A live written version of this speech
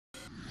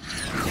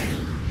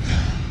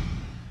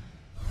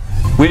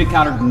We've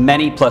encountered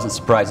many pleasant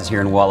surprises here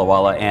in Walla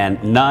Walla,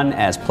 and none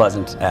as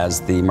pleasant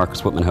as the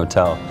Marcus Whitman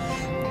Hotel.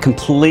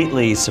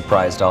 Completely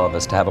surprised all of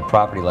us to have a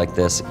property like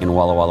this in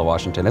Walla Walla,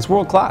 Washington. It's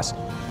world class.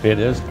 It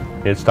is.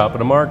 It's top of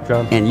the mark,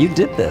 John. And you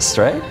did this,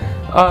 right?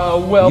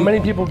 Many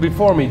people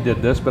before me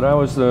did this, but I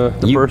was the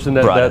person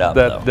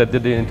that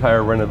did the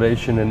entire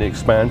renovation and the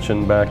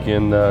expansion back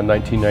in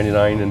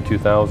 1999 and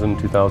 2000,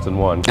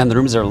 2001. And the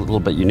rooms are a little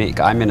bit unique.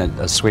 I'm in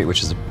a suite,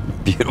 which is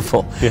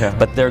beautiful. Yeah.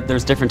 But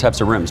there's different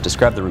types of rooms.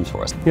 Describe the rooms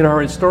for us. In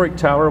our historic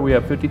tower, we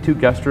have 52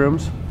 guest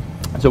rooms.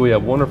 So we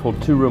have wonderful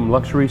two-room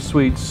luxury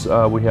suites.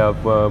 We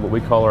have what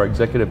we call our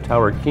executive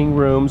tower king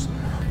rooms.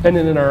 And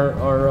then in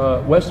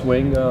our west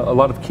wing, a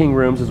lot of king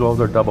rooms as well as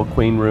our double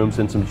queen rooms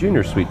and some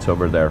junior suites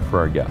over there for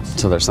our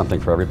guests. So there's something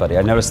for everybody.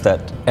 I noticed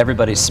that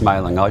everybody's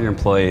smiling. All your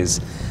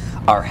employees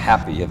are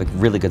happy. You have a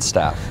really good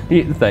staff.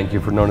 Thank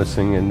you for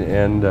noticing,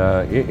 and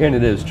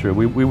it is true.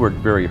 We work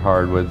very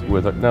hard with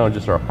not only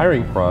just our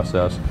hiring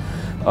process,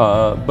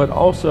 but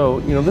also,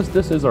 you know,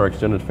 this is our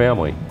extended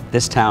family.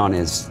 This town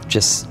is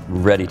just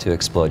ready to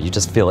explode. You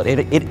just feel it.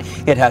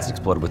 It has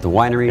exploded with the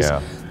wineries,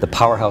 Yeah. the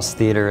Powerhouse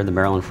Theater, the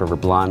Maryland Forever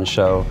Blonde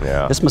show.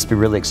 Yeah. This must be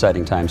really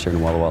exciting times here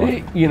in Walla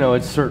Walla. You know,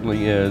 it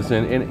certainly is,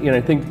 and I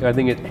think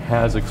it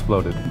has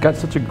exploded. It got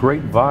such a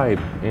great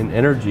vibe and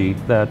energy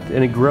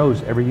and it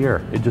grows every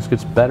year. It just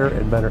gets better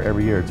and better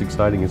every year. It's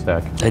exciting as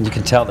heck. And you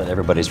can tell that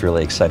everybody's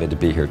really excited to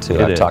be here too.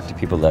 I've talked to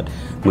people that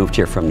moved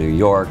here from New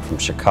York, from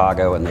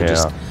Chicago, and they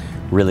just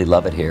really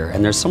love it here.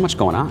 And there's so much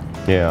going on.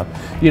 Yeah.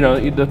 You know,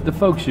 the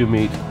folks you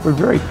meet, we're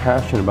very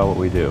passionate about what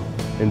we do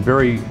and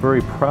very, very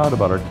proud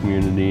about our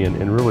community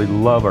and really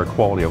love our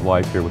quality of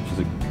life here, which is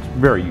a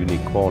very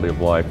unique quality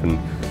of life, and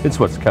it's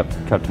what's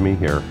kept me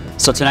here.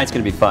 So tonight's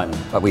going to be fun.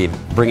 We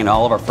bring in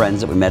all of our friends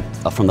that we met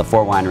from the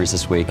 4 wineries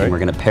this week, and we're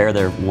going to pair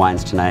their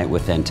wines tonight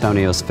with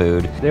Antonio's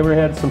food. They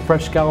had some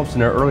fresh scallops in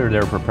there earlier they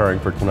were preparing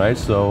for tonight,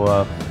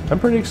 so I'm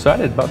pretty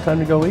excited. About time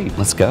to go eat.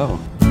 Let's go.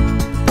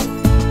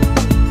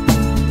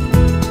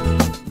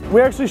 We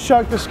actually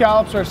shucked the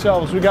scallops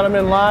ourselves. We got them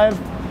in live.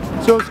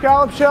 So a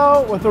scallop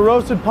shell with a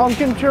roasted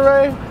pumpkin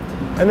puree.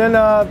 And then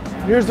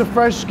here's the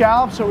fresh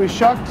scallops that we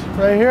shucked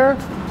right here.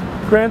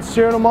 Grant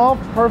seared them all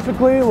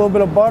perfectly, a little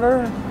bit of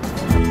butter.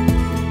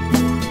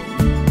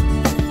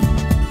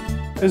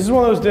 This is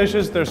one of those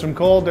dishes, there's some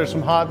cold, there's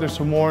some hot, there's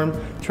some warm.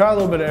 Try a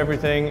little bit of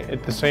everything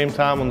at the same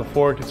time on the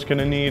fork. It's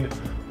gonna need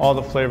all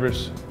the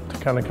flavors to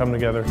kind of come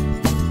together.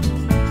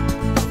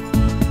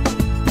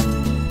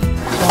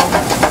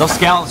 Those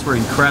scallops were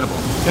incredible.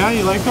 Yeah,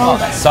 you like those? Oh,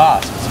 that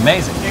sauce was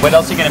amazing. What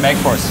else are you going to make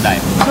for us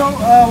tonight? So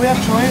we have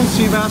Chilean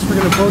sea bass we're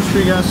going to poach for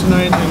you guys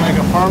tonight in like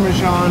a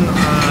Parmesan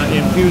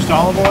infused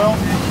olive oil.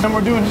 And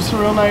we're doing just a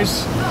real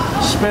nice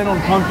spin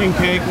on pumpkin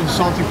cake with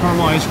salted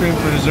caramel ice cream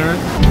for dessert.